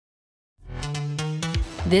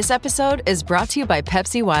This episode is brought to you by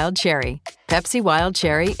Pepsi Wild Cherry. Pepsi Wild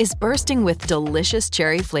Cherry is bursting with delicious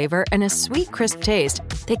cherry flavor and a sweet, crisp taste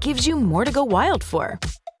that gives you more to go wild for.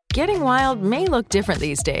 Getting wild may look different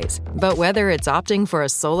these days, but whether it's opting for a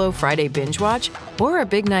solo Friday binge watch or a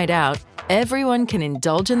big night out, everyone can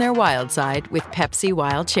indulge in their wild side with Pepsi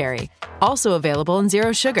Wild Cherry. Also available in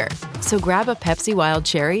Zero Sugar. So grab a Pepsi Wild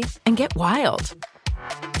Cherry and get wild.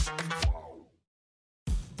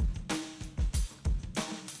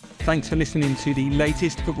 Thanks for listening to the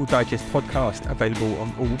latest Football Digest podcast, available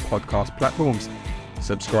on all podcast platforms.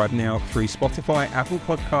 Subscribe now through Spotify, Apple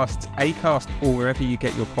Podcasts, Acast, or wherever you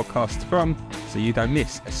get your podcasts from, so you don't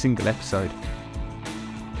miss a single episode.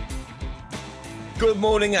 Good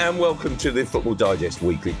morning and welcome to the Football Digest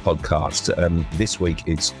weekly podcast. This week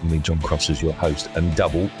it's me, John Cross, as your host, and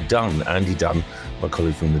double Dunn, Andy Dunn, my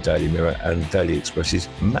colleague from the Daily Mirror, and Daily Express's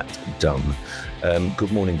Matt Dunn.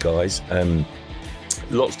 Good morning, guys.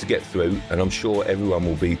 Lots to get through, and I'm sure everyone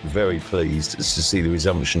will be very pleased to see the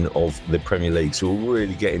resumption of the Premier League. So we'll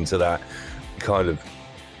really get into that kind of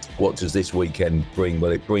what does this weekend bring?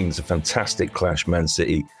 Well, it brings a fantastic clash. Man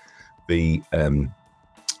City v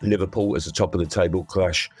Liverpool as the top of the table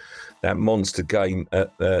clash. That monster game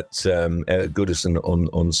at Goodison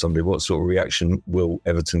on Sunday. What sort of reaction will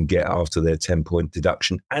Everton get after their 10-point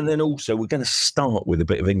deduction? And then also we're going to start with a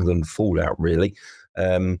bit of England fallout, really.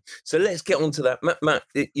 So let's get on to that. Matt,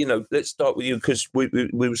 let's start with you, because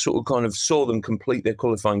we sort of kind of saw them complete their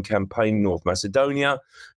qualifying campaign in North Macedonia.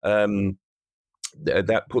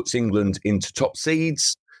 That puts England into top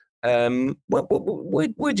seeds. Where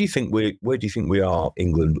do you think we are,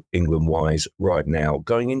 England wise, right now,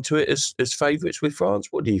 going into it as favourites with France?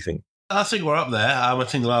 What do you think? I think we're up there. I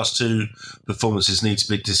think the last two performances need to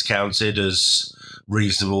be discounted as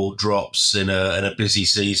reasonable drops in a busy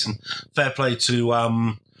season. Fair play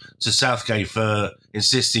to Southgate for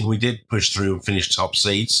insisting we did push through and finish top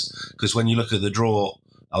seeds, because when you look at the draw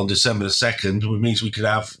on December the 2nd, it means we could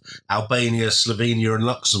have Albania, Slovenia and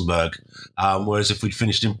Luxembourg, whereas if we'd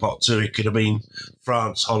finished in pot 2, it could have been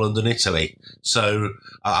France, Holland and Italy. So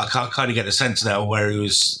I kind of get the sense now where he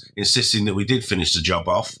was insisting that we did finish the job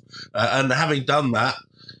off. And having done that,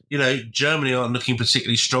 Germany aren't looking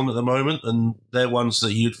particularly strong at the moment, and they're ones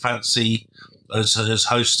that you'd fancy as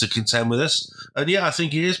hosts to contend with us. And yeah, I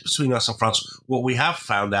think it is between us and France. What we have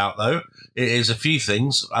found out, though, is a few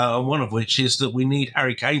things, one of which is that we need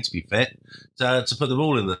Harry Kane to be fit to put the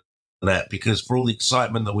ball in the net, because for all the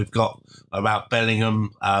excitement that we've got about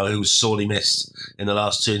Bellingham, who was sorely missed in the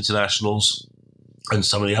last two internationals, and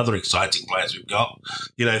some of the other exciting players we've got,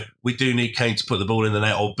 we do need Kane to put the ball in the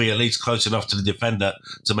net, or be at least close enough to the defender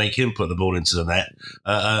to make him put the ball into the net.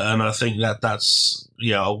 And I think that's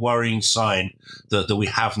a worrying sign that we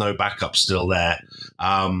have no backup still there.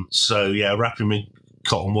 Wrap him in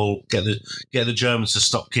cotton wool, get the Germans to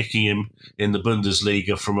stop kicking him in the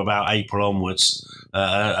Bundesliga from about April onwards,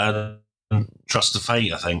 and trust the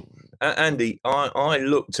fate, I think. Andy, I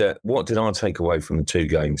looked at what did I take away from the two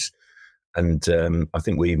games. And I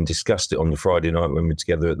think we even discussed it on the Friday night when we were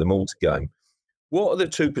together at the Malta game. What are the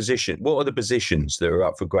positions that are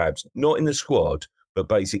up for grabs? Not in the squad, but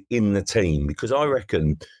basically in the team. Because I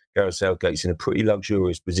reckon Gareth Southgate's in a pretty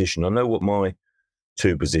luxurious position. I know what my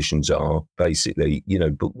two positions are, basically,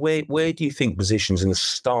 but where do you think positions in the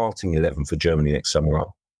starting 11 for Germany next summer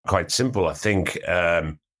are? Quite simple, I think.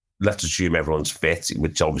 Let's assume everyone's fit,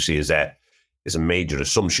 which obviously is a major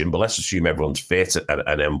assumption, but let's assume everyone's fit,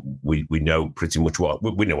 and then we know pretty much what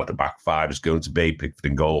the back five is going to be. Pickford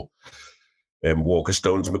in goal, Walker,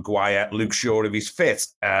 Stones, Maguire, Luke Shaw if he's fit,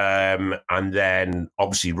 and then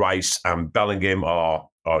obviously Rice and Bellingham are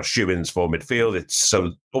shoo-ins for midfield. It's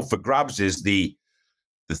so up for grabs is the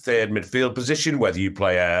third midfield position, whether you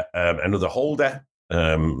play another holder.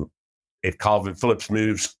 If Calvin Phillips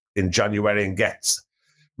moves in January and gets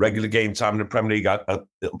regular game time in the Premier League,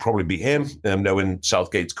 it'll probably be him, knowing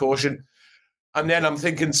Southgate's caution. And then I'm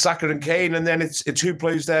thinking Saka and Kane, and then it's who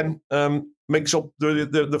plays then makes up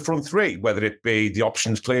the front three, whether it be the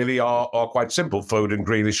options clearly are quite simple, Foden,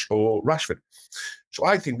 Grealish or Rashford. So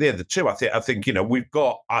I think they're the two. I think we've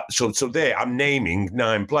got, so there I'm naming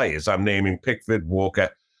 9 players. I'm naming Pickford, Walker,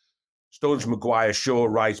 Stones, Maguire, Shaw,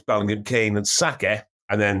 Rice, Bellingham, Kane and Saka,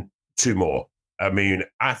 and then 2 more. I mean,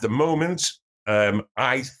 at the moment,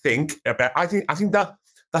 I think that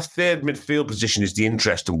third midfield position is the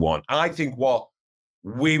interesting one. I think what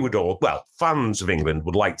we would fans of England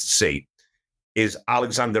would like to see is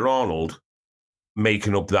Alexander-Arnold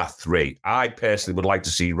making up that 3. I personally would like to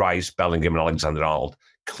see Rice, Bellingham and Alexander-Arnold.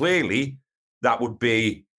 Clearly, that would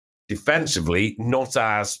be defensively not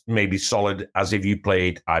as maybe solid as if you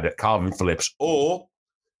played either Calvin Phillips or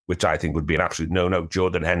which I think would be an absolute no-no.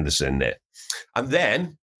 Jordan Henderson there. And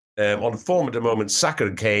then on form at the moment, Saka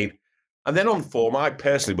and Kane. And then on form, I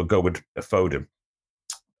personally would go with Foden.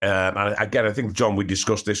 And again, I think, John, we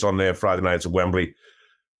discussed this on there Friday night at Wembley.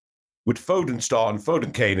 With Foden starting,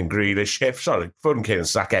 Foden, Kane and Grealish, Foden, Kane and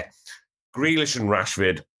Saka, Grealish and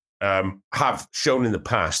Rashford have shown in the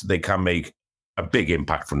past that they can make a big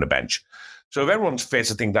impact from the bench. So if everyone's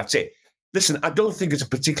fit, I think that's it. Listen, I don't think it's a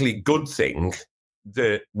particularly good thing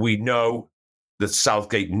that we know that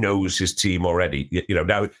Southgate knows his team already.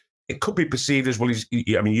 Now it could be perceived as, well,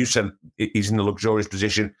 you said he's in a luxurious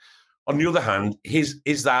position. On the other hand,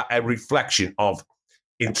 is that a reflection of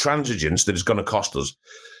intransigence that is going to cost us?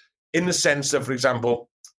 In the sense that, for example,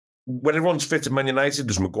 when everyone's fit at Man United,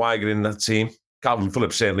 does Maguire get in that team? Calvin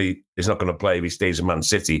Phillips certainly is not going to play if he stays in Man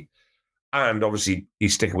City. And obviously,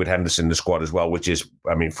 he's sticking with Henderson in the squad as well, which is,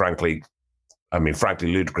 frankly,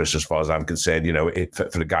 ludicrous as far as I'm concerned.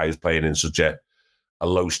 For the guy who's playing in such a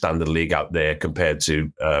low standard league out there compared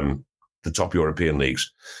to the top European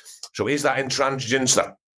leagues. So is that intransigence,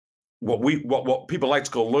 that what people like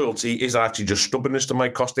to call loyalty, is actually just stubbornness that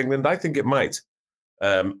might cost England? I think it might.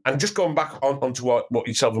 And just going back onto what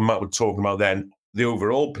yourself and Matt were talking about then, the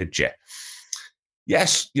overall picture.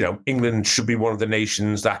 Yes, England should be one of the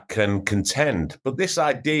nations that can contend. But this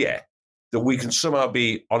idea that we can somehow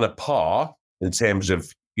be on a par in terms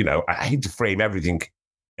of, I hate to frame everything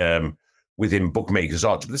within bookmakers'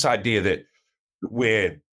 odds, but this idea that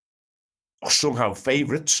we're somehow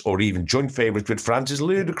favourites or even joint favourites with France is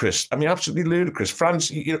ludicrous. Absolutely ludicrous.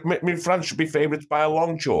 France, France should be favourites by a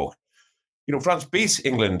long chalk. France beat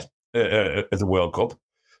England at the World Cup.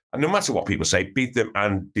 And no matter what people say, beat them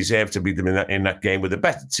and deserve to beat them in that game with a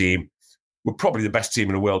better team. We're probably the best team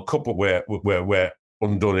in the World Cup, but we're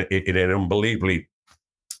undone in an unbelievably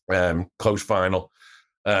close final.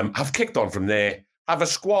 Have kicked on from there. Have a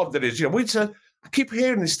squad that is, I keep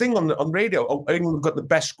hearing this thing on radio. Oh, England have got the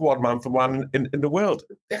best squad, man, for one in the world.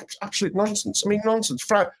 That's absolute nonsense. Nonsense.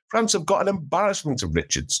 France have got an embarrassment of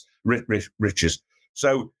riches.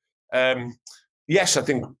 So, yes, I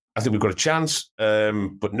think we've got a chance,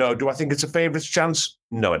 but no, do I think it's a favourites chance?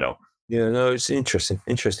 No, I don't. Yeah, no, it's interesting.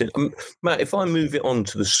 Matt, if I move it on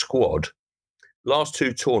to the squad, last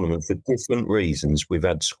two tournaments, for different reasons, we've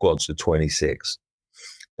had squads of 26.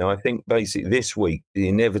 Now, I think basically this week, the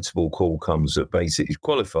inevitable call comes that basically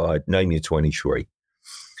qualified, name your 23.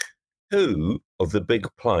 Who of the big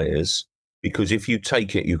players, because if you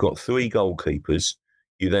take it, you've got 3 goalkeepers,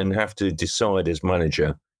 you then have to decide as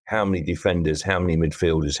manager how many defenders, how many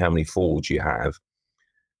midfielders, how many forwards you have.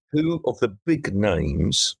 Who of the big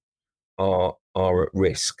names are at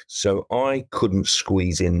risk? So I couldn't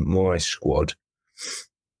squeeze in my squad.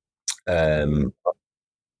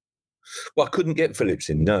 Well, I couldn't get Phillips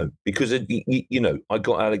in, no, because, I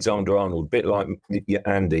got Alexander-Arnold, a bit like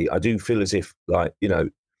Andy. I do feel as if,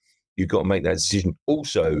 you've got to make that decision.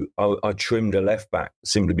 Also, I trimmed a left back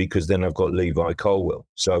simply because then I've got Levi Colwill.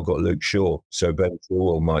 So I've got Luke Shaw. So Ben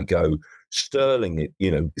Chilwell might go. Sterling,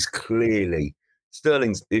 is clearly,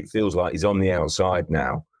 Sterling's, it feels like he's on the outside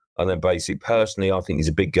now. And then basically, personally, I think he's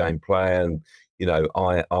a big game player. And,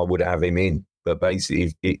 I would have him in. But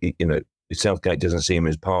basically, if Southgate doesn't see him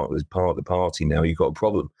as part of the party now, you've got a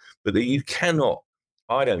problem. But you cannot,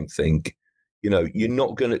 I don't think, you're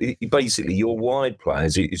not going to, basically your wide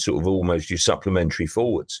players is sort of almost your supplementary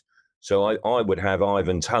forwards. So I would have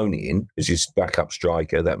Ivan Toney in as his backup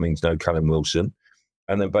striker. That means no Callum Wilson.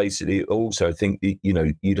 And then basically also think,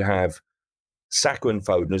 you'd have Saka and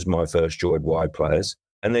Foden as my first choice wide players.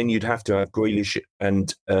 And then you'd have to have Grealish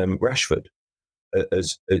and Rashford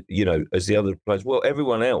as the other players. Well,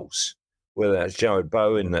 everyone else, whether that's Jared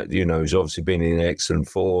Bowen, that, who's obviously been in excellent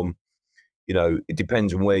form. It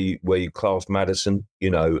depends on where you class Maddison,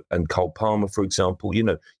 and Cole Palmer, for example.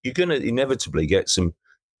 You're going to inevitably get some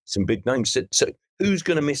big names. So who's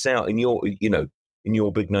going to miss out in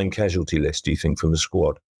your big name casualty list, do you think, from the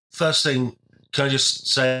squad? First thing, can I just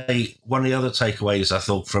say one of the other takeaways I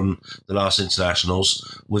thought from the last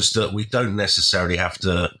internationals was that we don't necessarily have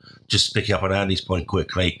to, just picking up on Andy's point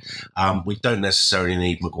quickly, we don't necessarily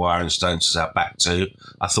need Maguire and Stones as our back two.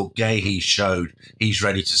 I thought Gahey showed he's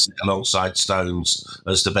ready to sit alongside Stones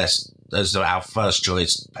as our first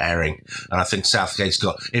choice pairing. And I think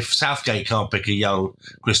if Southgate can't pick a young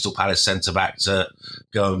Crystal Palace centre-back to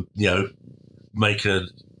go and, make a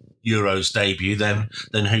Euros debut, then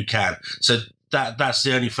who can? So that's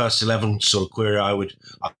the only first 11 sort of query I would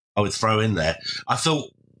throw in there. I thought,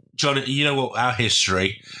 John, what our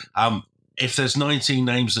history, if there's 19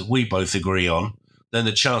 names that we both agree on, then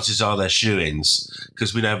the chances are they're shoo-ins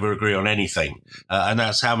because we never agree on anything. And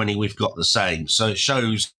that's how many we've got the same. So it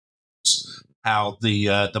shows how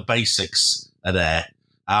the basics are there.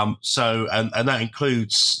 So that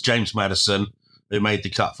includes James Maddison, who made the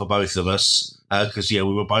cut for both of us, because we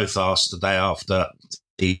were both asked the day after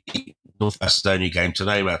the North Macedonia game to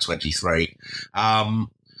name our 23.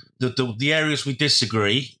 The areas we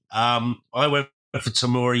disagree, I went for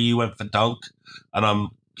Tamori, you went for Dunk, and I'm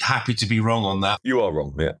happy to be wrong on that. You are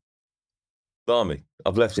wrong, yeah. Blimey,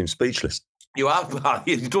 I've left him speechless. You have,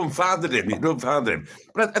 you've dumbfounded him.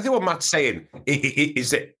 But I think what Matt's saying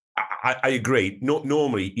is that I agree.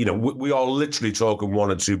 Normally, we are literally talking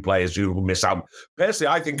one or two players who will miss out.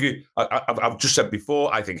 Personally, I think I've just said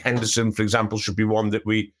before, I think Henderson, for example, should be one that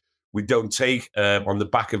we don't take on the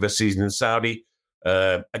back of a season in Saudi.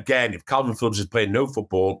 Again, if Calvin Phillips is playing no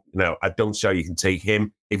football, I don't see how you can take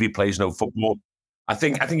him if he plays no football. I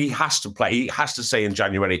think he has to play. He has to say in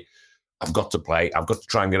January, I've got to play. I've got to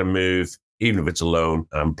try and get a move, even if it's alone,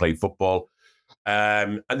 and play football.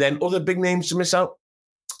 And then other big names to miss out.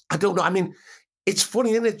 I don't know. I mean, it's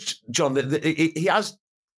funny, isn't it, John, that he has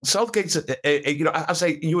Southgate's, I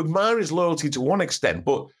say you admire his loyalty to one extent,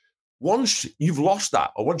 but once you've lost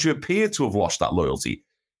that, or once you appear to have lost that loyalty,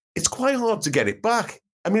 it's quite hard to get it back.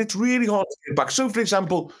 I mean, it's really hard to get it back. So, for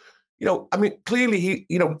example, clearly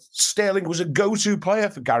Sterling was a go-to player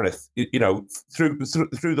for Gareth,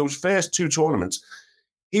 through those first two tournaments.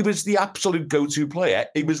 He was the absolute go-to player.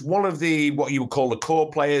 He was one of the, what you would call the core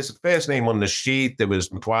players, first name on the sheet. There was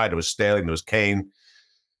Maguire, there was Sterling, there was Kane.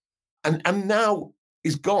 And now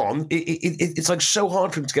he's gone. It's like so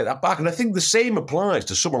hard for him to get that back. And I think the same applies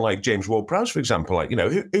to someone like James Ward-Prowse, for example,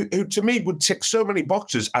 who to me would tick so many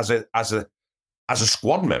boxes as a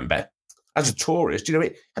squad member, as a tourist. You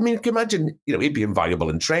can imagine, he'd be invaluable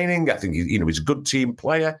in training. I think he's a good team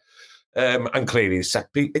player, and clearly he's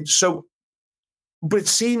set piece. But it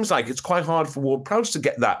seems like it's quite hard for Ward-Prowse to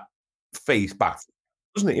get that faith back,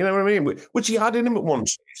 doesn't it? You know what I mean? Which he had in him at one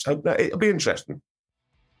stage. So it'll be interesting.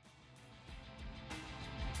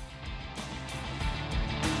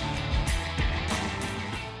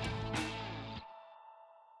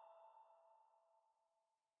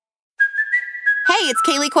 Hey, it's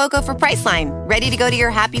Kaylee Cuoco for Priceline. Ready to go to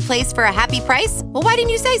your happy place for a happy price? Well, why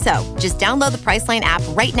didn't you say so? Just download the Priceline app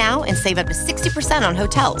right now and save up to 60% on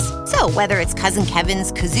hotels. So whether it's Cousin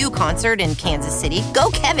Kevin's Kazoo Concert in Kansas City,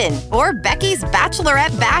 go Kevin, or Becky's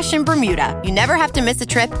Bachelorette Bash in Bermuda, you never have to miss a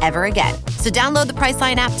trip ever again. So download the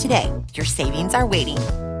Priceline app today. Your savings are waiting.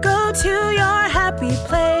 Go to your happy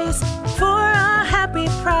place for a happy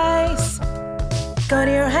price. Go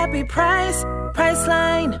to your happy price,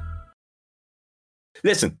 Priceline.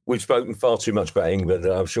 Listen, we've spoken far too much about England,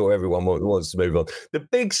 and I'm sure everyone wants to move on. The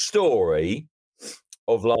big story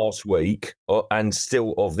of last week, and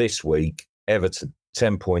still of this week, Everton,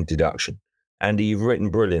 10-point deduction. Andy, you've written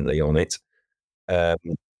brilliantly on it.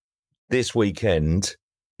 This weekend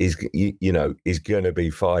is going to be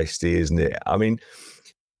feisty, isn't it? I mean,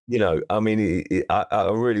 I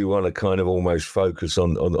really want to kind of almost focus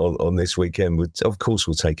on this weekend. Of course,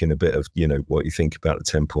 we'll take in a bit of, what you think about the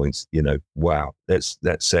 10 points. Wow, let's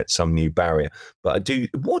set some new barrier. But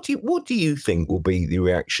what do you think will be the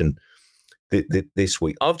reaction this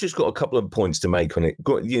week? I've just got a couple of points to make on it.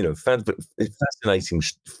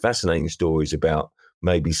 Fascinating stories about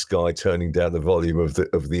maybe Sky turning down the volume of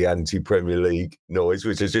the anti-Premier League noise,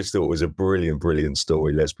 which I just thought was a brilliant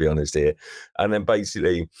story, let's be honest here. And then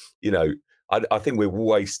basically, I think we're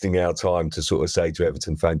wasting our time to sort of say to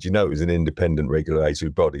Everton fans, it was an independent regulatory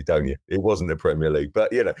body, don't you? It wasn't the Premier League.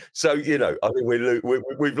 But, I think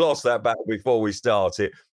we've lost that battle before we start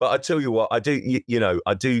it. But I tell you what, I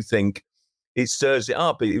do think it stirs it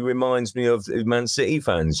up. It reminds me of Man City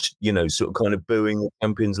fans, sort of kind of booing the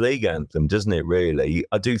Champions League anthem, doesn't it, really?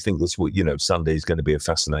 I do think this, Sunday is going to be a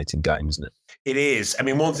fascinating game, isn't it? It is. I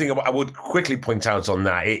mean, one thing I would quickly point out on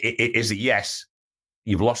that is that, yes,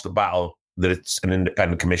 you've lost the battle, that it's an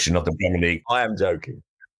independent commission of the Premier League. I am joking.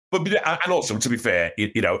 But and also, to be fair,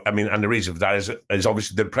 and the reason for that is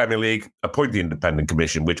obviously the Premier League appoint the independent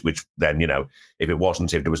commission, which then, if there was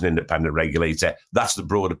an independent regulator, that's the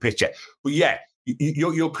broader picture. But yeah,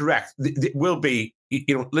 you're correct. It will be,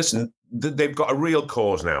 listen, they've got a real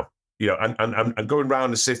cause now, and going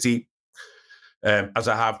around the city, as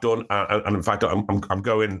I have done, and in fact, I'm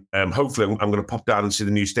going. Hopefully, I'm going to pop down and see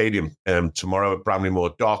the new stadium tomorrow at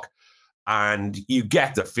Bramley-Moore Dock. And you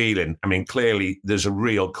get the feeling, clearly there's a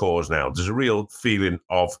real cause now. There's a real feeling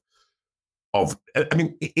of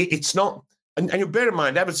it's not, and you bear in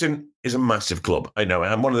mind, Everton is a massive club, I know,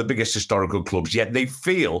 and one of the biggest historical clubs, yet they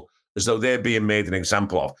feel as though they're being made an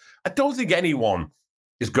example of. I don't think anyone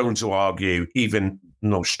is going to argue, even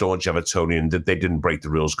no staunch Evertonian, that they didn't break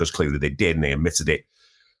the rules, because clearly they did, and they admitted it.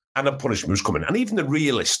 and a punishment was coming. And even the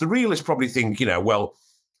realists probably think, well,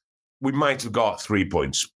 we might have got 3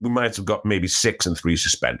 points. We might have got maybe 6 and 3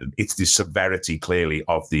 suspended. It's the severity, clearly,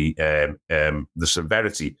 of the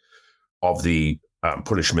severity of the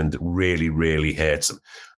punishment that really, really hurts them.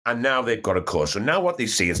 And now they've got a course. So now what they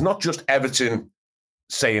see is not just Everton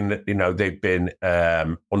saying that, they've been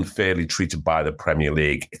unfairly treated by the Premier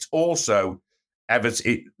League. It's also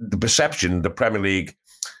Everton, the perception, the Premier League,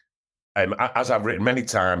 as I've written many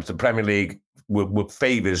times, the Premier League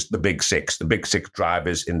favours the big six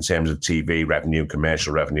drivers in terms of TV revenue,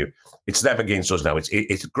 commercial revenue. It's them against us now.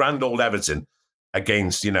 It's grand old Everton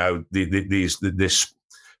against this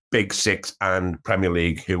big six and Premier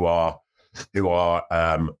League who are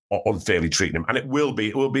unfairly treating them. And it'll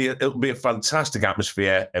be a fantastic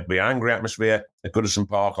atmosphere. It'll be an angry atmosphere at Goodison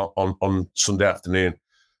Park on Sunday afternoon.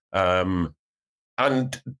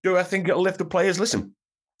 And do I think it'll lift the players? Listen,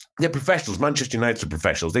 they're professionals. Manchester United are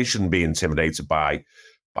professionals. They shouldn't be intimidated by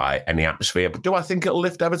any atmosphere. But do I think it'll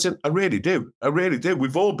lift Everton? I really do.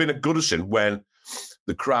 We've all been at Goodison when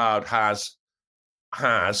the crowd has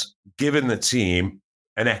given the team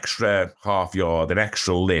an extra half yard, an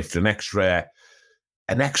extra lift, an extra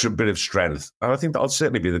bit of strength. And I think that'll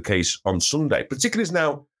certainly be the case on Sunday, particularly as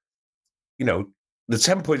now, the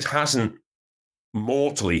 10 points hasn't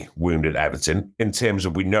mortally wounded Everton in terms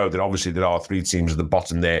of, we know that obviously there are 3 teams at the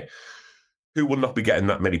bottom there who will not be getting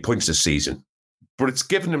that many points this season. But it's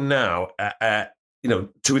given them now,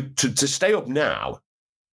 to stay up now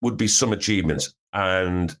would be some achievements,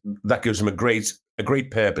 and that gives them a great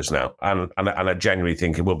purpose now. And I genuinely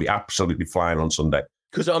think it will be absolutely flying on Sunday.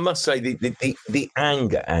 Because I must say, the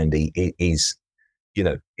anger, Andy, is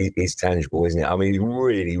tangible, isn't it? I mean,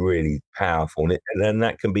 really, really powerful, and then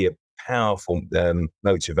that can be a powerful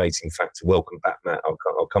motivating factor. Welcome back, Matt.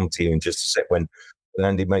 I'll come to you in just a sec when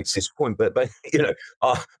Andy makes this point. But I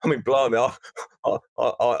mean, blimey,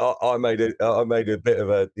 I made a bit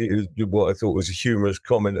of what I thought was a humorous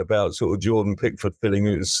comment about sort of Jordan Pickford feeling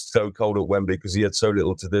it was so cold at Wembley because he had so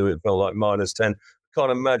little to do. It felt like -10.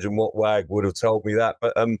 Can't imagine what Wag would have told me that,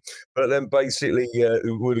 but then basically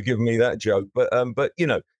would have given me that joke. But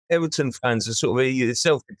Everton fans are sort of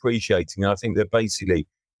self-depreciating. I think they're basically,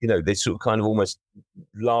 they sort of kind of almost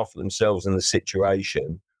laugh at themselves in the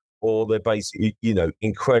situation, or they're basically,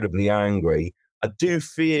 incredibly angry. I do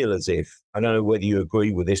feel as if, I don't know whether you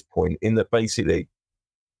agree with this point, in that basically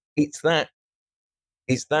it's that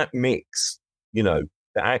mix, that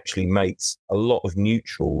actually makes a lot of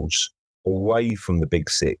neutrals away from the big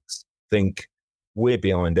six think we're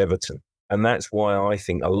behind Everton. And that's why I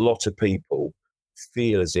think a lot of people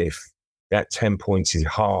feel as if that 10 points is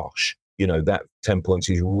harsh. That 10 points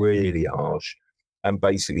is really harsh, and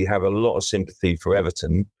basically have a lot of sympathy for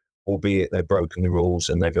Everton, albeit they've broken the rules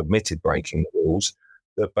and they've admitted breaking the rules.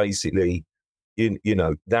 That basically,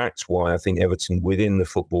 that's why I think Everton within the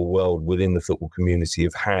football world, within the football community,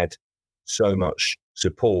 have had so much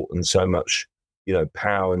support and so much,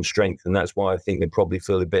 power and strength. And that's why I think they probably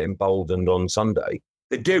feel a bit emboldened on Sunday.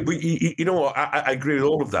 They do. But you know what? I agree with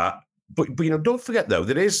all of that. But don't forget, though,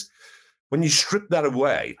 that is, when you strip that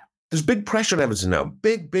away, there's big pressure on Everton now.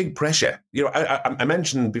 Big pressure. I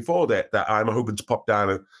mentioned before that I'm hoping to pop down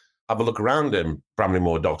and have a look around in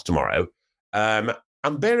Bramley-Moore Docks tomorrow. And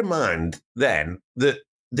bear in mind, then, that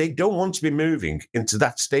they don't want to be moving into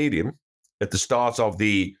that stadium at the start of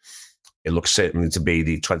it looks certainly to be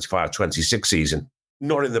the 25-26 season,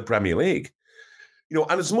 not in the Premier League.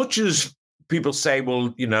 And as much as people say,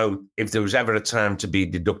 well, if there was ever a time to be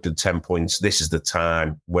deducted 10 points, this is the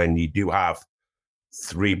time when you do have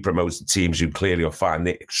 3 promoted teams who clearly are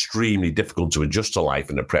finding it extremely difficult to adjust to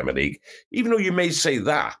life in the Premier League. Even though you may say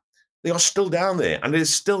that, they are still down there, and it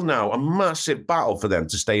is still now a massive battle for them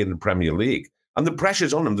to stay in the Premier League. And the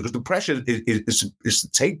pressure's on them, because the pressure is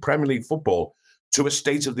to take Premier League football to a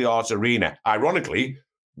state-of-the-art arena. Ironically,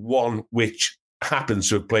 one which happens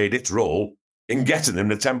to have played its role in getting them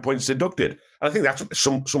the 10 points deducted. And I think that's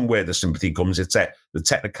somewhere the sympathy comes. It's the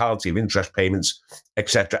technicality of interest payments,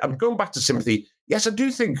 etc. And going back to sympathy, yes, I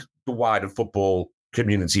do think the wider football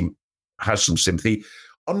community has some sympathy.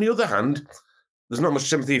 On the other hand, there's not much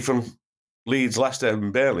sympathy from Leeds, Leicester,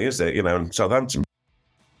 and Burnley, is there? And Southampton.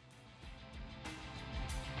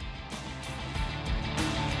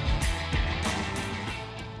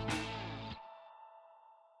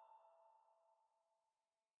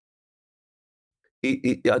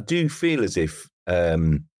 I do feel as if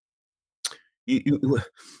we're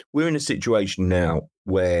in a situation now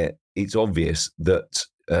where it's obvious that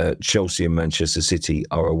Chelsea and Manchester City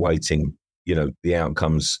are awaiting, the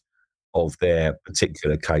outcomes of their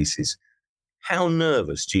particular cases. How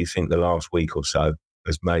nervous do you think the last week or so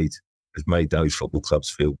has made those football clubs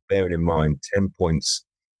feel. Bearing in mind, 10 points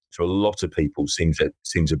to a lot of people seems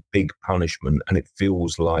a big punishment, and it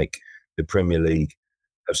feels like the Premier League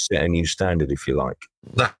have set a new standard, if you like.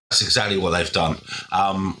 That's exactly what they've done.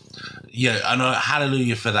 And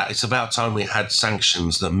hallelujah for that. It's about time we had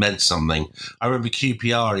sanctions that meant something. I remember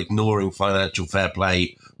QPR ignoring financial fair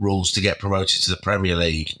play rules to get promoted to the Premier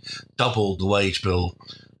League, doubled the wage bill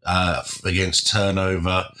against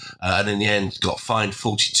turnover, and in the end got fined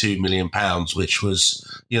 £42 million, which was,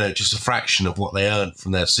 just a fraction of what they earned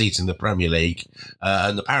from their seat in the Premier League,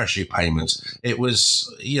 and the parachute payments. It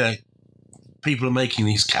was, people are making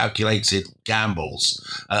these calculated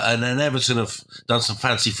gambles, and then Everton have done some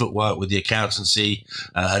fancy footwork with the accountancy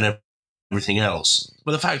and everything else.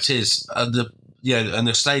 But the fact is,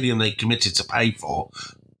 the stadium they committed to pay for,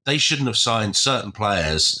 they shouldn't have signed certain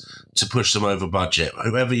players to push them over budget.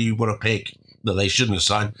 Whoever you want to pick that they shouldn't have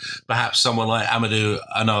signed, perhaps someone like Amadou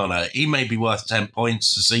Onana, he may be worth 10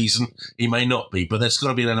 points a season, he may not be, but there's got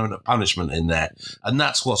to be an element of punishment in there. And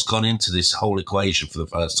that's what's gone into this whole equation for the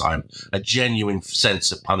first time, a genuine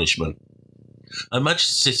sense of punishment. And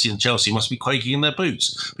Manchester City and Chelsea must be quaking in their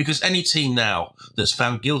boots, because any team now that's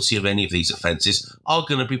found guilty of any of these offences are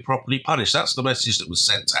going to be properly punished. That's the message that was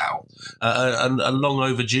sent out, and a long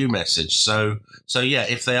overdue message. So yeah,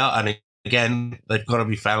 if they are, and again, they've got to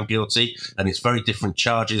be found guilty, and it's very different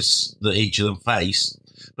charges that each of them face.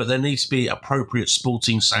 But there needs to be appropriate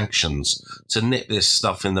sporting sanctions to nip this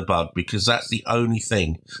stuff in the bud, because that's the only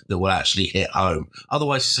thing that will actually hit home.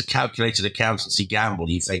 Otherwise, it's a calculated accountancy gamble.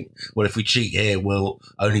 You think, well, if we cheat here, we'll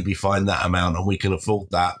only be fined that amount and we can afford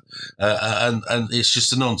that. And it's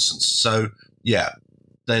just a nonsense. So, yeah,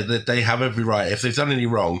 they have every right. If they've done any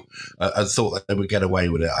wrong and thought that they would get away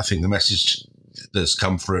with it, I think the message that's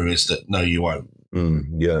come through is that, no, you won't.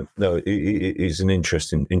 Yeah, no, it's an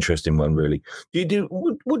interesting one, really.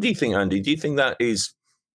 What do you think, Andy? Do you think that is,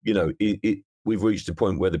 we've reached a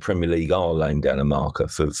point where the Premier League are laying down a marker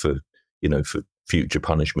for future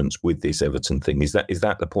punishments with this Everton thing? Is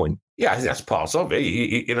that the point? Yeah, I think that's part of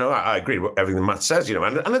it. I agree with everything Matt says.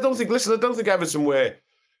 And I don't think Everton were.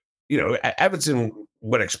 Everton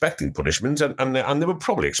were expecting punishment, and they were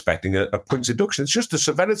probably expecting a points deduction. It's just the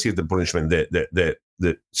severity of the punishment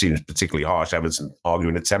that seems particularly harsh. Everton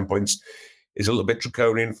arguing that 10 points is a little bit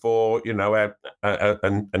draconian for a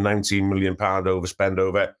 19 million pound overspend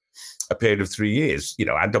over a period of 3 years.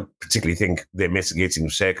 I don't particularly think their mitigating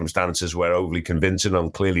circumstances were overly convincing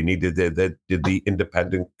and clearly needed the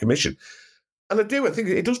independent commission. And I think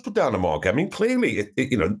it does put down a mark. I mean, clearly,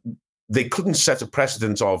 they couldn't set a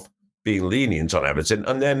precedent of being lenient on Everton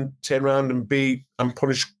and then turn around and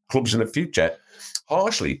punish clubs in the future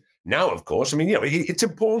harshly. Now, of course, I mean, it's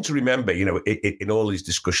important to remember, in all these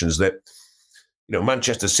discussions that,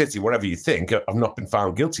 Manchester City, whatever you think, have not been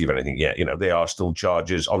found guilty of anything yet. They are still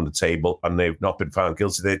charges on the table, and they've not been found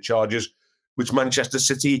guilty. They're charges which Manchester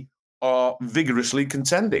City are vigorously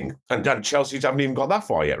contending. And Chelsea haven't even got that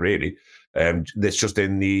far yet, really. It's just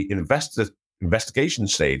in the investigation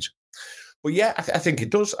stage. But yeah, I think it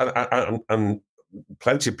does, and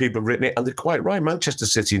plenty of people have written it, and they're quite right. Manchester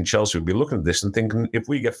City and Chelsea would be looking at this and thinking, if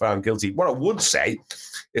we get found guilty, what I would say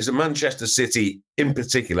is that Manchester City in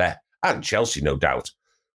particular, and Chelsea no doubt,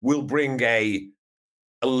 will bring a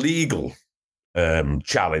legal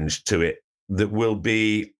challenge to it that will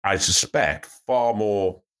be, I suspect, far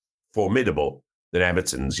more formidable than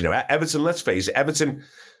Everton's. Everton, let's face it, Everton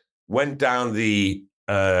went down the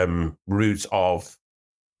route of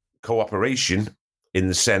cooperation in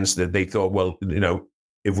the sense that they thought, well,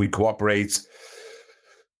 if we cooperate,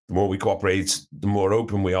 the more we cooperate, the more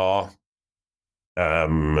open we are,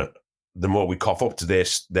 the more we cough up to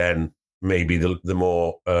this, then maybe the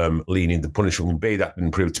more lenient the punishment will be. That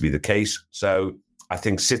didn't prove to be the case. So I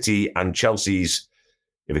think City and Chelsea's,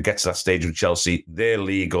 if it gets to that stage with Chelsea, their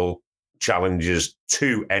legal challenges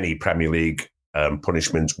to any Premier League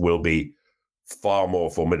punishments will be far more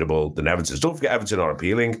formidable than Everton's. Don't forget, Everton are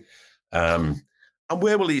appealing. And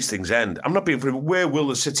where will these things end? I'm not being funny, but where will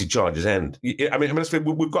the City charges end? I mean,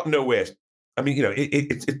 we've got nowhere. I mean,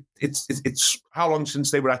 it's how long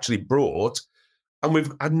since they were actually brought, and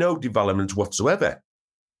we've had no development whatsoever.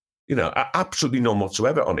 Absolutely none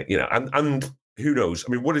whatsoever on it. And who knows?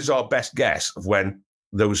 I mean, what is our best guess of when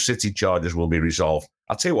those City charges will be resolved?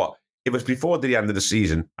 I'll tell you what. If it's before the end of the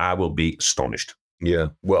season, I will be astonished. Yeah,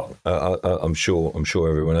 well, I'm sure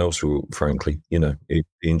everyone else will, frankly, it'd be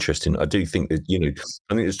interesting. I do think that,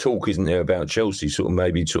 I think there's talk, isn't there, about Chelsea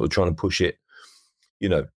maybe trying to push it,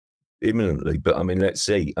 imminently. But I mean, let's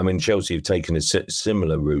see. I mean, Chelsea have taken a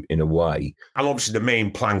similar route in a way. And obviously, the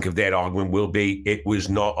main plank of their argument will be it was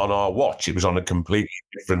not on our watch. It was on a completely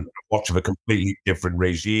different watch of a completely different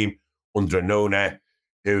regime under an owner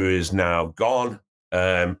who is now gone.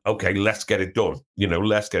 Okay, let's get it done.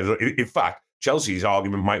 Let's get it done. In fact, Chelsea's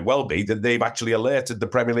argument might well be that they've actually alerted the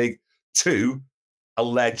Premier League to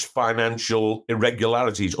alleged financial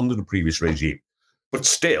irregularities under the previous regime. But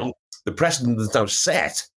still, the precedent that's now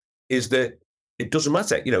set is that it doesn't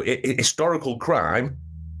matter. Historical crime,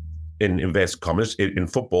 in inverted commas, in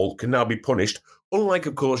football, can now be punished, unlike,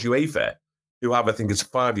 of course, UEFA, who have, I think it's a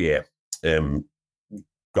 5-year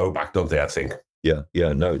go back, don't they, I think? Yeah,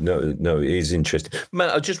 no, it is interesting.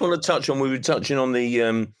 Matt, I just want to touch on, we were touching on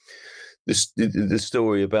the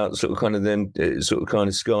story about sort of kind of them, sort of kind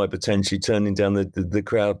of Sky potentially turning down the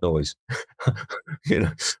crowd noise.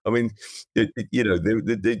 I mean, they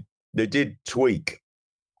did tweak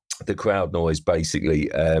the crowd noise basically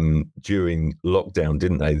during lockdown,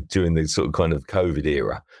 didn't they? During the sort of kind of COVID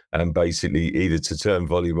era, and basically either to turn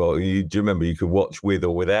volume or do you remember you could watch with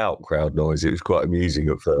or without crowd noise? It was quite amusing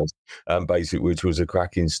at first, basically, which was a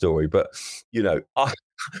cracking story. But I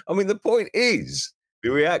mean, the point is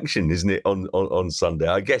the reaction, isn't it, on Sunday?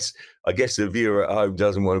 I guess the viewer at home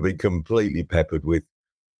doesn't want to be completely peppered with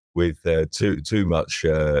too much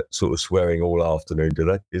sort of swearing all afternoon, do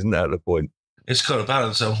they? Isn't that the point? It's got a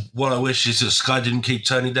balance. So what I wish is that Sky didn't keep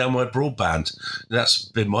turning down my broadband. That's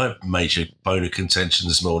been my major bone of contention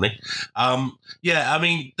this morning. I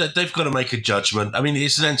mean, they've got to make a judgment. I mean,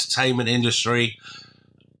 it's an entertainment industry.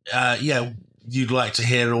 You'd like to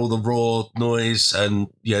hear all the raw noise, and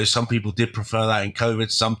some people did prefer that in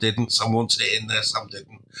COVID, some didn't, some wanted it in there, some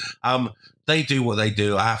didn't. They do what they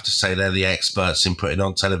do. I have to say they're the experts in putting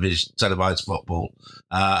on televised football,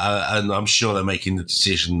 and I'm sure they're making the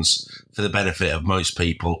decisions for the benefit of most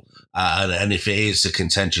people. And if it is a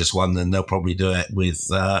contentious one, then they'll probably do it with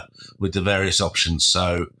the various options.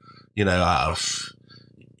 So, we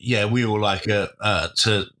all like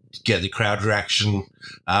to get the crowd reaction,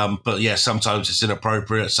 but sometimes it's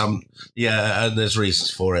inappropriate. And there's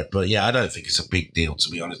reasons for it. But I don't think it's a big deal, to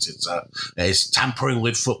be honest. It's tampering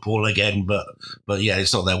with football again, but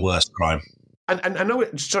it's not their worst crime. And I know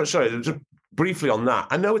sorry, just briefly on that.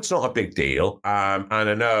 I know it's not a big deal, and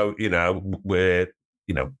I know we're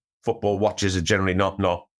football watchers are generally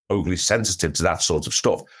not overly sensitive to that sort of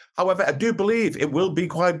stuff. However, I do believe it will be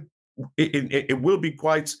quite. It will be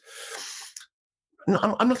quite. No,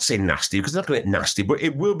 I'm not saying nasty because it's not going to get nasty, but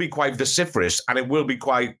it will be quite vociferous and it will be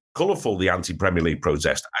quite colourful, the anti-Premier League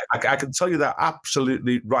protest. I can tell you that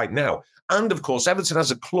absolutely right now. And, of course, Everton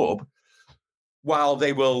as a club, while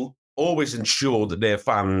they will always ensure that their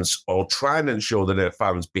fans, or try and ensure that their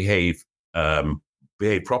fans behave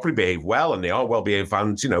properly, behave well, and they are well-behaved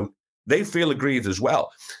fans, they feel aggrieved as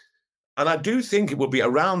well. And I do think it will be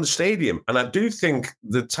around the stadium. And I do think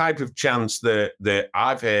the type of chants that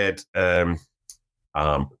I've heard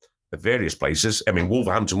at various places. I mean,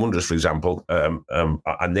 Wolverhampton Wanderers, for example,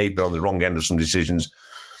 and they've been on the wrong end of some decisions,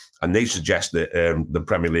 and they suggest that the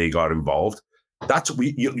Premier League are involved.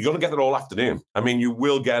 You're going to get that all afternoon. I mean, you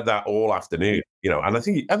will get that all afternoon. And I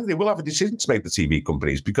think they will have a decision to make, the TV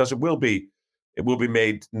companies, because it will be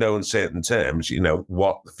made known in certain terms.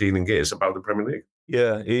 What the feeling is about the Premier League.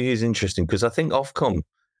 Yeah, it is interesting because I think Ofcom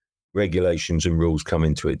regulations and rules come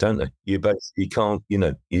into it, don't they? You can't,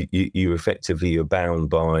 you effectively you're bound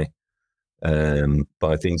by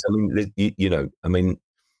things. I mean,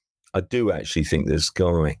 I do actually think that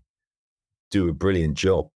Sky do a brilliant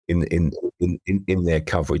job in their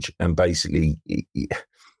coverage, and basically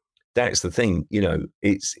that's the thing.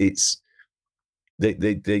 It's they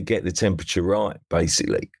get the temperature right,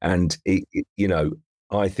 basically, and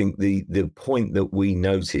I think the point that we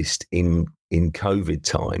noticed in COVID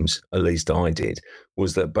times, at least I did,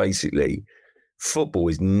 was that basically football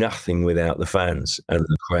is nothing without the fans and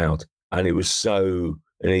the crowd. And it was so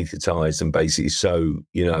anaesthetised and basically so,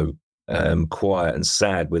 quiet and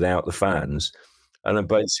sad without the fans. And then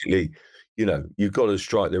basically, you've got to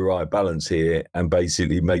strike the right balance here and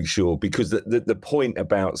basically make sure, because the point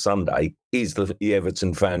about Sunday is the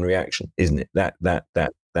Everton fan reaction, isn't it? That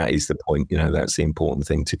is the point. That's the important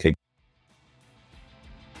thing to keep.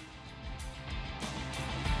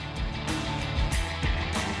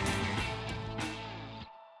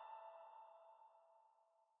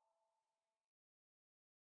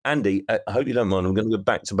 Andy, I hope you don't mind. I'm going to go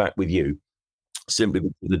back to back with you, simply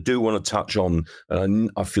because I do want to touch on,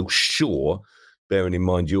 I feel sure, bearing in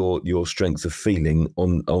mind your strength of feeling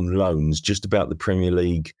on loans, just about the Premier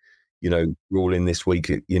League, ruling this week,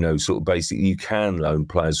 sort of basically you can loan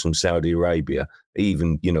players from Saudi Arabia,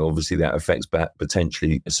 even, obviously that affects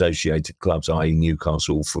potentially associated clubs, i.e.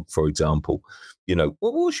 Newcastle, for example.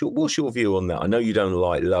 What's your view on that? I know you don't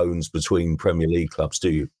like loans between Premier League clubs, do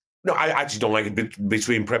you? No, I actually don't like it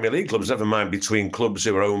between Premier League clubs, never mind between clubs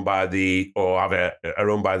who are owned by are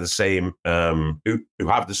owned by the same, who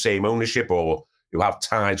have the same ownership or who have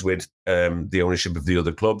ties with the ownership of the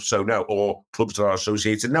other clubs. So no, or clubs that are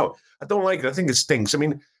associated. No, I don't like it. I think it stinks. I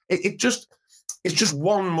mean, it's just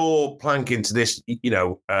one more plank into this,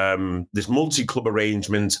 this multi-club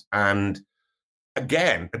arrangement. And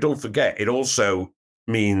again, don't forget, it also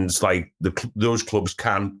means like those clubs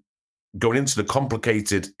can, going into the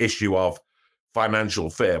complicated issue of financial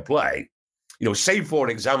fair play, say for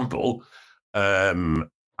example, and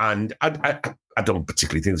I don't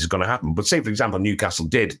particularly think this is going to happen, but say for example, Newcastle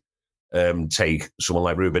did take someone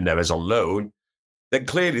like Ruben Neves on loan, then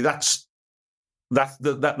clearly that's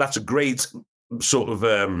a great sort of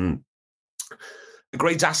a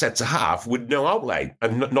great asset to have with no outlay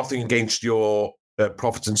and nothing against your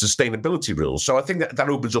profit and sustainability rules. So I think that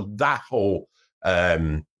opens up that whole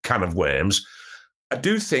can of worms. I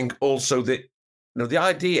do think also that the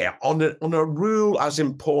idea on a rule as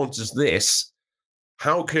important as this,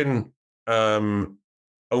 how can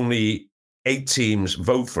only 8 teams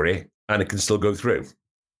vote for it and it can still go through?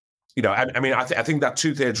 I think that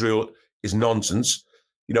 2/3 rule is nonsense.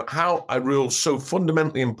 How a rule so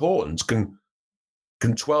fundamentally important can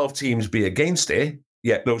 12 teams be against it,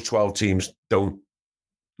 yet those 12 teams don't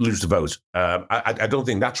lose the vote. I don't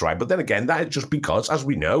think that's right. But then again, that is just because, as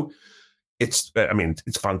we know, it's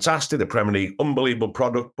fantastic. The Premier League, unbelievable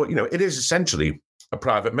product, but it is essentially a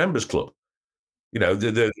private members club.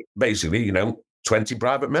 The basically 20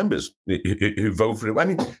 private members who vote for it. I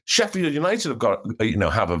mean, Sheffield United have got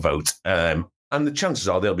have a vote, and the chances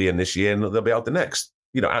are they'll be in this year and they'll be out the next.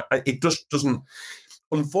 It just doesn't.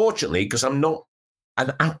 Unfortunately, because I'm not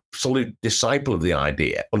an absolute disciple of the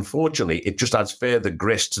idea, unfortunately, it just adds further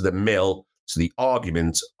grist to the mill, to the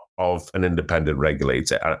argument of an independent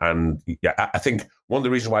regulator. And I think one of the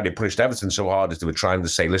reasons why they punished Everton so hard is they were trying to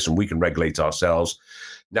say, listen, we can regulate ourselves.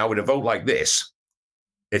 Now, with a vote like this,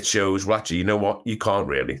 it shows, well, actually, you know what? You can't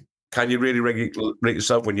really. Can you really regulate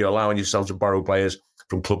yourself when you're allowing yourself to borrow players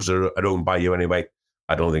from clubs that are owned by you anyway?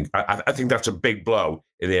 I don't think. I think that's a big blow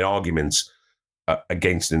in their arguments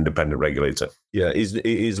against an independent regulator. Yeah, it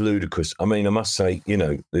is ludicrous. I mean, I must say,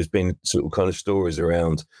 there's been sort of kind of stories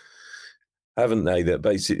around, haven't they, that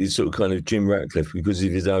basically sort of kind of Jim Ratcliffe, because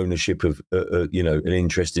of his ownership of, an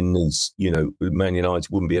interest in Nice, Man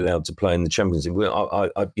United wouldn't be allowed to play in the Champions League.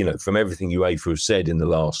 Well, I from everything UEFA have said in the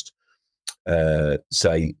last, 8-9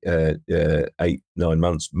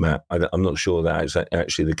 months, Matt, I'm not sure that's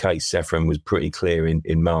actually the case. Safran was pretty clear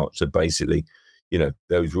in March that basically,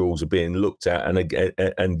 those rules are being looked at, and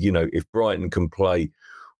if Brighton can play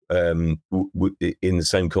in the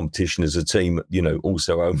same competition as a team,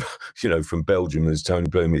 also owned, from Belgium as Tony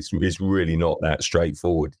Bloom, it's really not that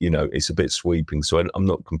straightforward. It's a bit sweeping. So I'm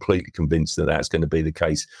not completely convinced that that's going to be the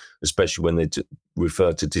case, especially when they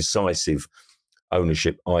refer to decisive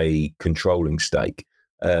ownership, i.e. controlling stake.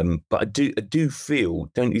 But I do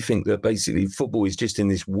feel, don't you think, that basically football is just in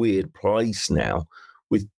this weird place now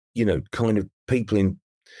with, kind of people in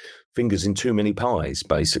fingers in too many pies,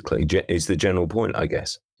 basically, is the general point, I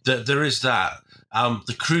guess. There is that.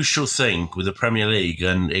 The crucial thing with the Premier League,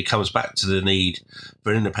 and it comes back to the need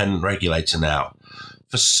for an independent regulator now.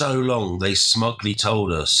 For so long, they smugly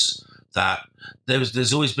told us that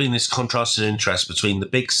there's always been this contrasted interest between the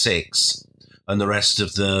Big Six and the rest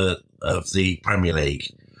of the Premier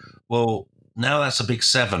League. Well, now that's a Big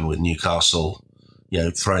Seven with Newcastle,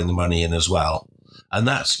 throwing the money in as well. And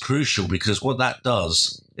that's crucial because what that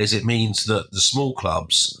does is it means that the small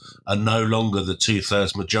clubs are no longer the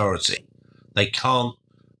 2/3 majority. They can't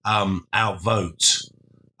outvote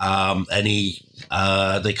any.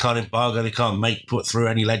 They can't embargo. They can't put through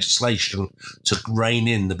any legislation to rein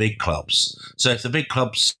in the big clubs. So if the big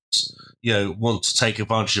clubs, want to take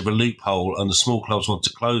advantage of a loophole and the small clubs want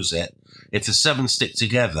to close it, if the 7 stick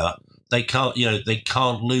together, they can't, they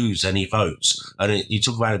can't lose any votes. And you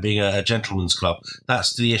talk about it being a gentleman's club.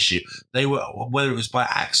 That's the issue. They were, whether it was by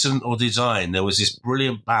accident or design, there was this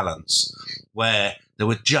brilliant balance where there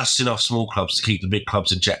were just enough small clubs to keep the big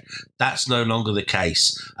clubs in check. That's no longer the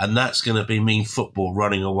case, and that's going to mean football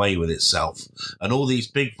running away with itself. And all these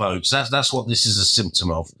big votes, that's what this is a symptom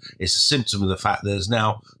of. It's a symptom of the fact that there's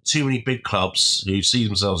now too many big clubs who see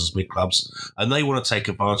themselves as big clubs, and they want to take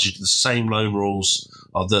advantage of the same loan rules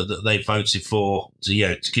that they voted for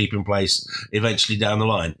to keep in place eventually down the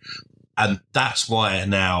line. And that's why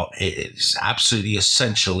now it's absolutely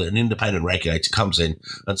essential that an independent regulator comes in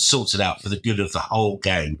and sorts it out for the good of the whole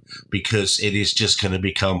game, because it is just going to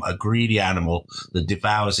become a greedy animal that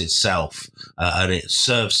devours itself, and it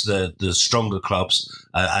serves the stronger clubs.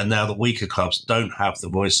 And now the weaker clubs don't have the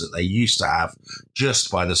voice that they used to have,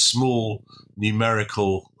 just by the small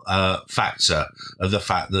numerical factor of the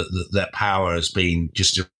fact that their power has been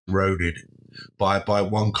just eroded by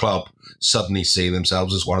one club suddenly seeing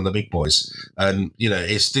themselves as one of the big boys. And,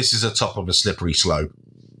 this is a top of a slippery slope.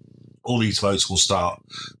 All these votes will start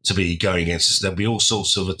to be going against us. There'll be all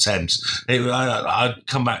sorts of attempts. I'd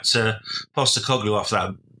come back to Postecoglou after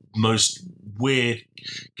that most weird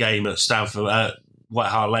game at Stamford, White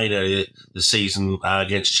Hart Lane earlier the season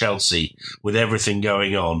against Chelsea, with everything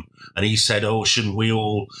going on. And he said, shouldn't we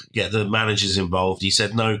all get the managers involved? He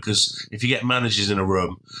said, no, because if you get managers in a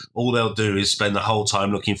room, all they'll do is spend the whole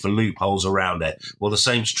time looking for loopholes around it. Well, the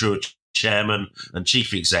same's true of chairman and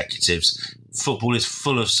chief executives. Football is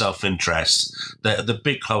full of self-interest. The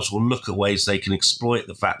big clubs will look at ways they can exploit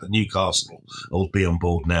the fact that Newcastle will be on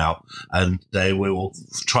board now, and they will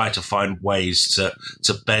try to find ways to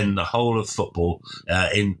bend the whole of football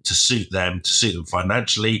in to suit them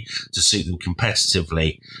financially, to suit them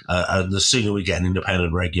competitively. And the sooner we get an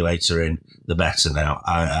independent regulator in, the better now.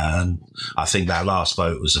 And I think that last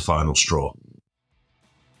vote was the final straw.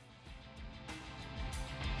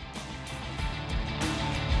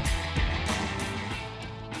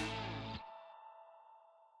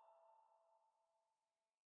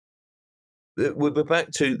 We're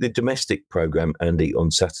back to the domestic programme, Andy,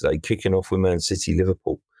 on Saturday, kicking off with Man City,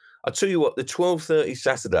 Liverpool. I'll tell you what, the 12:30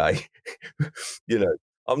 Saturday,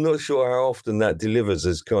 I'm not sure how often that delivers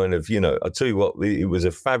as kind of, I'll tell you what, it was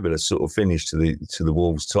a fabulous sort of finish to the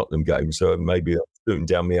Wolves-Tottenham game, so maybe I'm shooting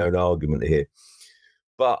down my own argument here.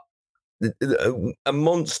 But a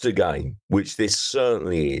monster game, which this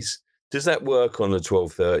certainly is, does that work on the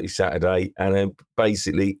 12:30 Saturday? And then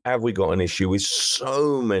basically, have we got an issue with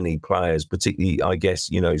so many players, particularly, I guess,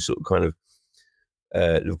 sort of kind of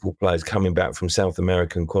Liverpool players coming back from South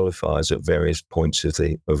American qualifiers at various points of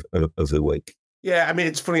the week? Yeah, I mean,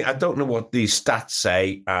 it's funny. I don't know what these stats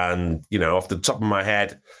say. And, off the top of my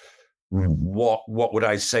head, what would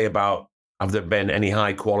I say about, have there been any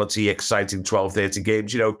high quality, exciting 12:30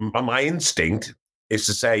 games? My instinct is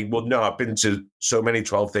to say, well, no, I've been to so many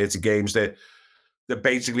 12:30 games that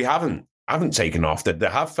basically haven't taken off, that they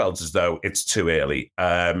have felt as though it's too early.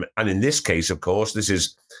 And in this case, of course, this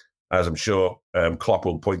is, as I'm sure Klopp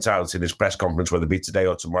will point out in his press conference, whether it be today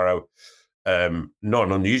or tomorrow, not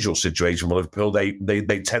an unusual situation for Liverpool. They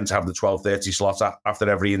tend to have the 12:30 slot after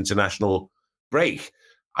every international break.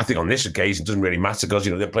 I think on this occasion, it doesn't really matter because,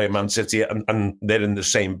 they're playing Man City and they're in the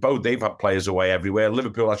same boat. They've had players away everywhere.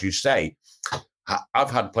 Liverpool, as you say, I've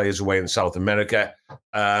had players away in South America.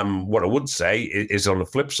 What I would say is on the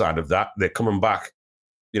flip side of that, they're coming back,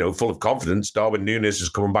 full of confidence. Darwin Núñez is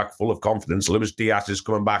coming back full of confidence. Luis Diaz is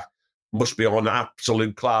coming back, must be on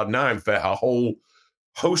absolute cloud nine for a whole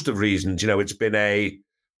host of reasons. It's been a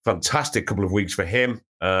fantastic couple of weeks for him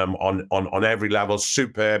on every level.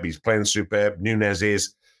 Superb. He's playing superb. Núñez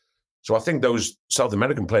is. So I think those South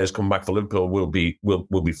American players coming back for Liverpool will be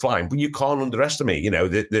flying. But you can't underestimate,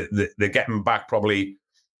 they're getting back probably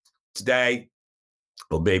today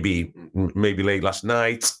or maybe late last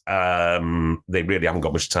night. They really haven't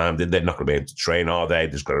got much time. They're not going to be able to train, are they?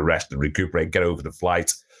 They've just got to rest and recuperate, get over the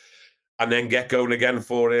flight, and then get going again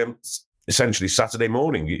for essentially Saturday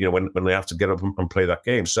morning, when they have to get up and play that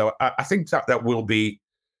game. So I think that will be...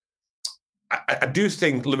 I do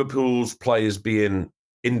think Liverpool's players being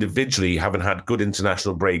individually haven't had good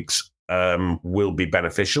international breaks will be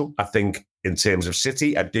beneficial. I think in terms of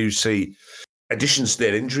City, I do see additions to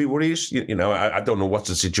their injury worries. I don't know what's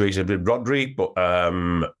the situation with Rodri, but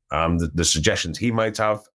the suggestions he might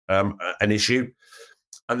have an issue.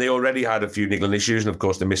 And they already had a few niggling issues. And of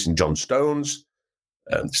course, they're missing John Stones,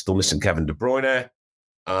 still missing Kevin De Bruyne.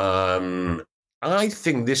 I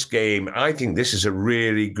think this is a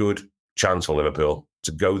really good chance for Liverpool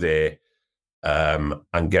to go there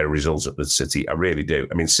and get a result at the City. I really do.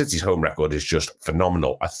 I mean, City's home record is just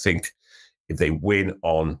phenomenal. I think if they win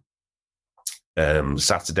on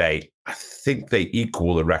Saturday, I think they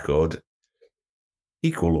equal the record.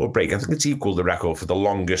 Equal or break? I think it's equal the record for the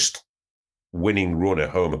longest winning run at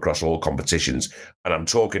home across all competitions. And I'm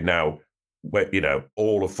talking now,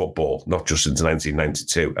 all of football, not just since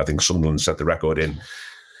 1992. I think Sunderland set the record in,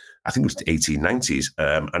 I think it was the 1890s.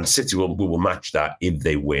 And City will match that if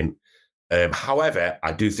they win. However,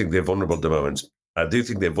 I do think they're vulnerable at the moment. And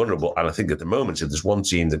I think at the moment, if there's one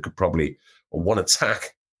team that could probably, or one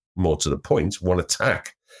attack, more to the point, one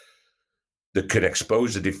attack that could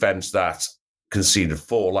expose a defence that conceded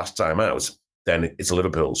 4 last time out, then it's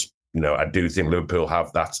Liverpool's. I do think Liverpool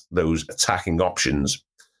have those attacking options,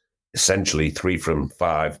 essentially 3 from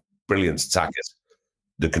 5 brilliant attackers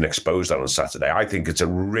that can expose that on Saturday. I think it's a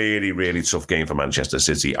really, really tough game for Manchester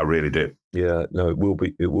City. I really do. Yeah, no, it will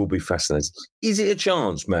be. It will be fascinating. Is it a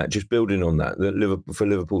chance, Matt? Just building on that, for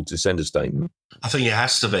Liverpool to send a statement. I think it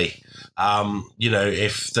has to be.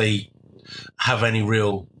 If they have any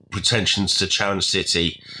real pretensions to challenge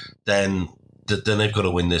City, then they've got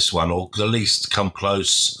to win this one, or at least come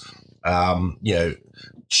close.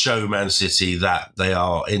 Show Man City that they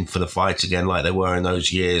are in for the fight again, like they were in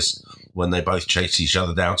those years when they both chased each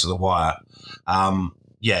other down to the wire.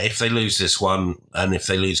 If they lose this one, and if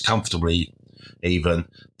they lose comfortably even,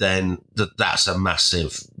 then that's a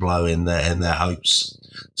massive blow in their hopes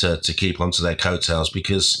to keep onto their coattails,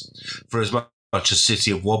 because for as much as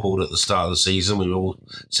City have wobbled at the start of the season, we all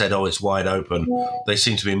said, it's wide open. They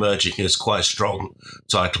seem to be emerging as quite strong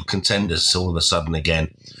title contenders all of a sudden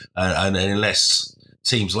again. And unless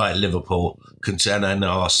teams like Liverpool and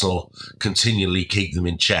Arsenal continually keep them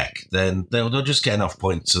in check, then they'll just get enough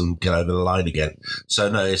points and get over the line again. So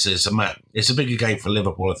no, it's a bigger game for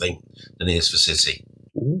Liverpool, I think, than it is for City.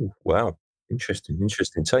 Ooh, wow.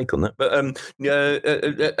 Interesting take on that. But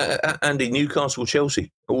Andy,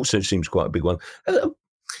 Newcastle-Chelsea also seems quite a big one.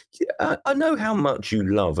 I know how much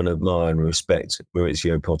you love and admire and respect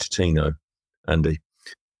Mauricio Pochettino, Andy.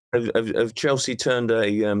 Have Chelsea turned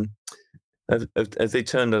have they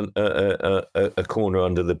turned a corner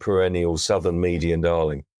under the perennial Southern median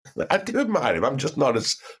darling? I do admire him. I'm just not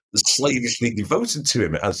as slavishly devoted to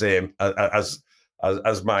him as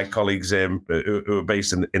my colleagues who are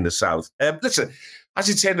based in the South. Listen, has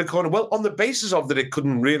he turned the corner? Well, on the basis of that it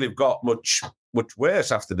couldn't really have got much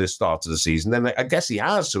worse after the start of the season, then I guess he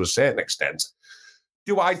has to a certain extent.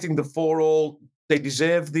 Do I think the 4-4, they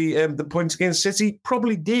deserve the points against City?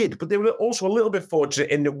 Probably did, but they were also a little bit fortunate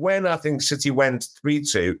in that when I think City went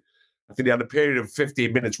 3-2, I think they had a period of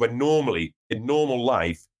 15 minutes when normally, in normal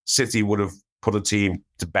life, City would have put a team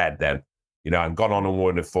to bed then, and gone on and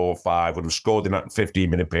won a 4-5, would have scored in that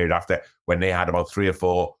 15-minute period after, when they had about 3 or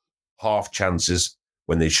 4 half chances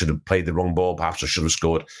when they should have played the wrong ball, perhaps, or should have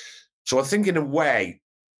scored. So I think in a way,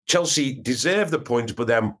 Chelsea deserved the points, but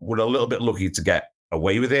then were a little bit lucky to get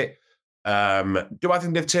away with it. Do I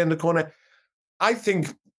think they've turned the corner? I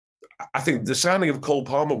think the signing of Cole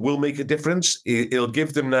Palmer will make a difference. It'll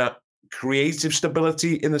give them that creative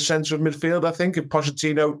stability in the centre of midfield, I think, if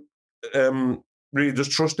Pochettino really does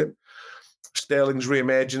trust him. Sterling's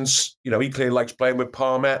re-emergence, he clearly likes playing with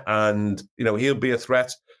Palmer, and, he'll be a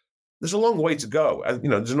threat. There's a long way to go.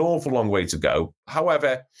 There's an awful long way to go.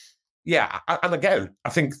 However, yeah, and again, I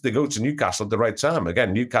think they go to Newcastle at the right time.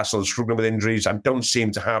 Again, Newcastle is struggling with injuries and don't seem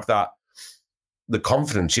to have the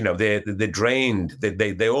confidence. They're drained.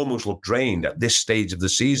 They almost look drained at this stage of the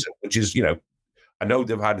season, which is, I know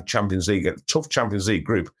they've had a tough Champions League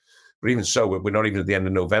group, but even so, we're not even at the end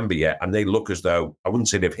of November yet, and they look as though, I wouldn't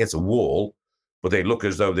say they've hit a wall, but they look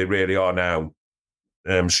as though they really are now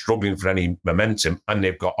struggling for any momentum, and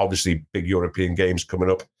they've got obviously big European games coming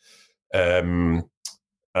up in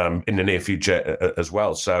the near future as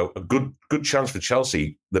well. So a good chance for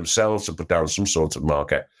Chelsea themselves to put down some sort of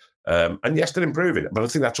marker. And yes, they're improving, but I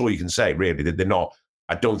think that's all you can say, really. They're not.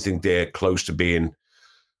 I don't think they're close to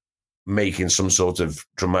making some sort of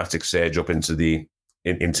dramatic surge up into the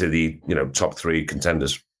top 3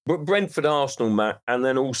 contenders. But Brentford, Arsenal, Matt, and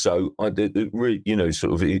then also, sort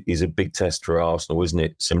of is a big test for Arsenal, isn't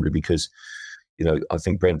it? Simply because, I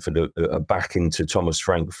think Brentford are back into Thomas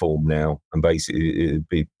Frank form now, and basically it'd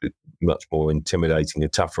be much more intimidating, a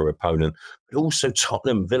tougher opponent. But also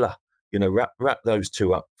Tottenham, Villa, wrap those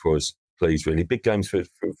two up for us, please. Really big games for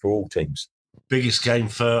all teams. Biggest game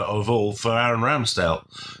of all for Aaron Ramsdale,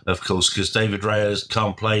 of course, because David Raya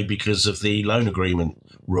can't play because of the loan agreement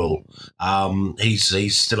rule.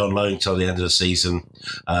 He's still on loan till the end of the season,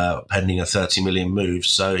 pending a 30 million move,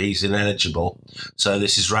 so he's ineligible. So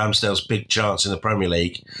this is Ramsdale's big chance in the Premier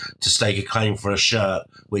League to stake a claim for a shirt,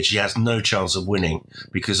 which he has no chance of winning,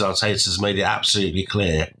 because Arteta has made it absolutely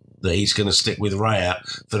clear that he's going to stick with Raya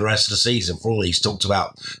for the rest of the season, for all he's talked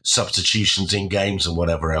about substitutions in games and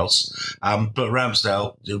whatever else. But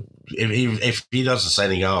Ramsdale, if he doesn't say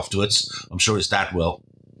anything afterwards, I'm sure his dad will.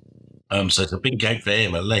 So it's a big game for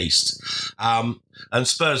him, at least. And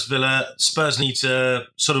Villa, Spurs need to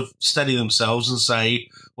sort of steady themselves and say,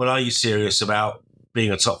 well, are you serious about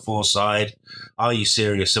being a top 4 side? Are you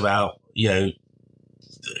serious about,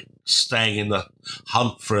 staying in the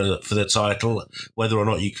hunt for the title, whether or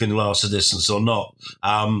not you can last the distance or not.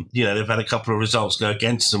 They've had a couple of results go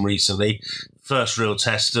against them recently. First real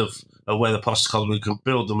test of whether Postecoglou can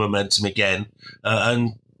build the momentum again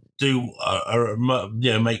and do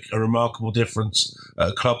make a remarkable difference at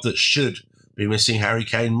a club that should be missing Harry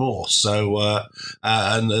Kane more. So,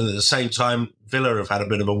 and at the same time, Villa have had a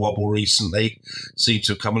bit of a wobble recently, seem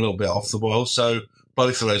to have come a little bit off the boil. So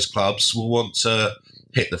both of those clubs will want to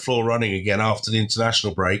hit the floor running again after the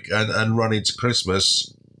international break and run into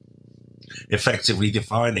Christmas, effectively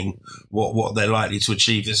defining what they're likely to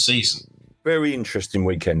achieve this season. Very interesting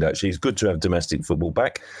weekend, actually. It's good to have domestic football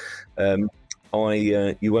back. You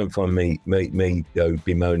won't find me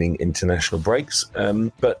bemoaning international breaks,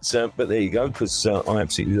 but there you go, because I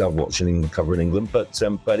absolutely love watching England covering England. But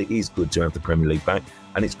it is good to have the Premier League back,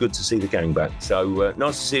 and it's good to see the gang back. So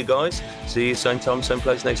nice to see you guys. See you same time, same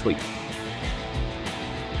place next week.